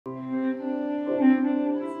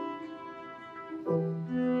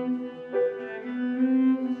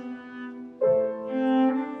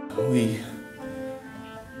we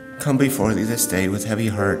come before thee this day with heavy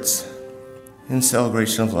hearts in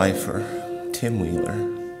celebration of life for Tim Wheeler,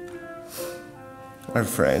 our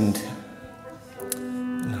friend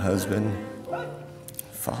and husband,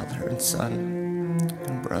 father and son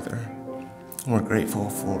and brother. And we're grateful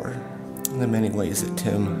for the many ways that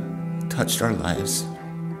Tim touched our lives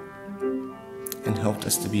and helped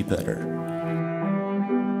us to be better.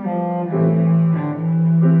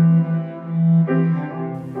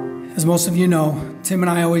 As most of you know, Tim and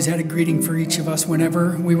I always had a greeting for each of us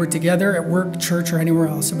whenever we were together at work, church, or anywhere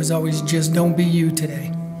else. It was always, just don't be you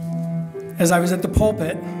today. As I was at the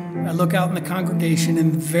pulpit, I look out in the congregation.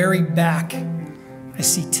 In the very back, I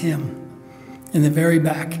see Tim in the very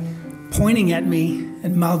back, pointing at me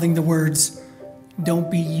and mouthing the words, "Don't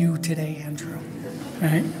be you today, Andrew."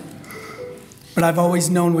 Right? But I've always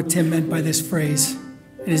known what Tim meant by this phrase.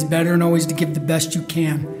 It is better and always to give the best you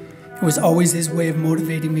can. It was always his way of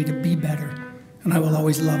motivating me to be better, and I will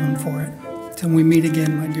always love him for it. Till we meet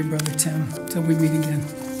again, my dear brother Tim. Till we meet again.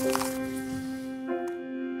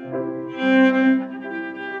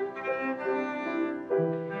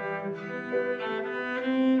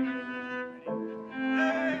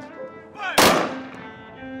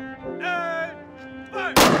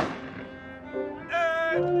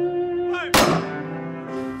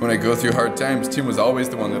 When I go through hard times, Tim was always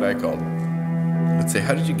the one that I called. I'd say,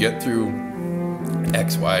 how did you get through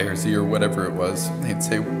X, Y, or Z, or whatever it was? And he'd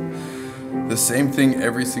say the same thing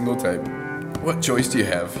every single time. What choice do you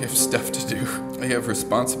have? You have stuff to do. You have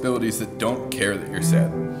responsibilities that don't care that you're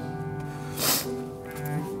sad.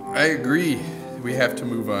 I agree. We have to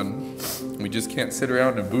move on. We just can't sit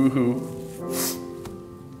around and boo-hoo.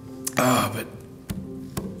 But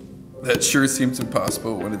that sure seems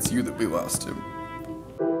impossible when it's you that we lost him.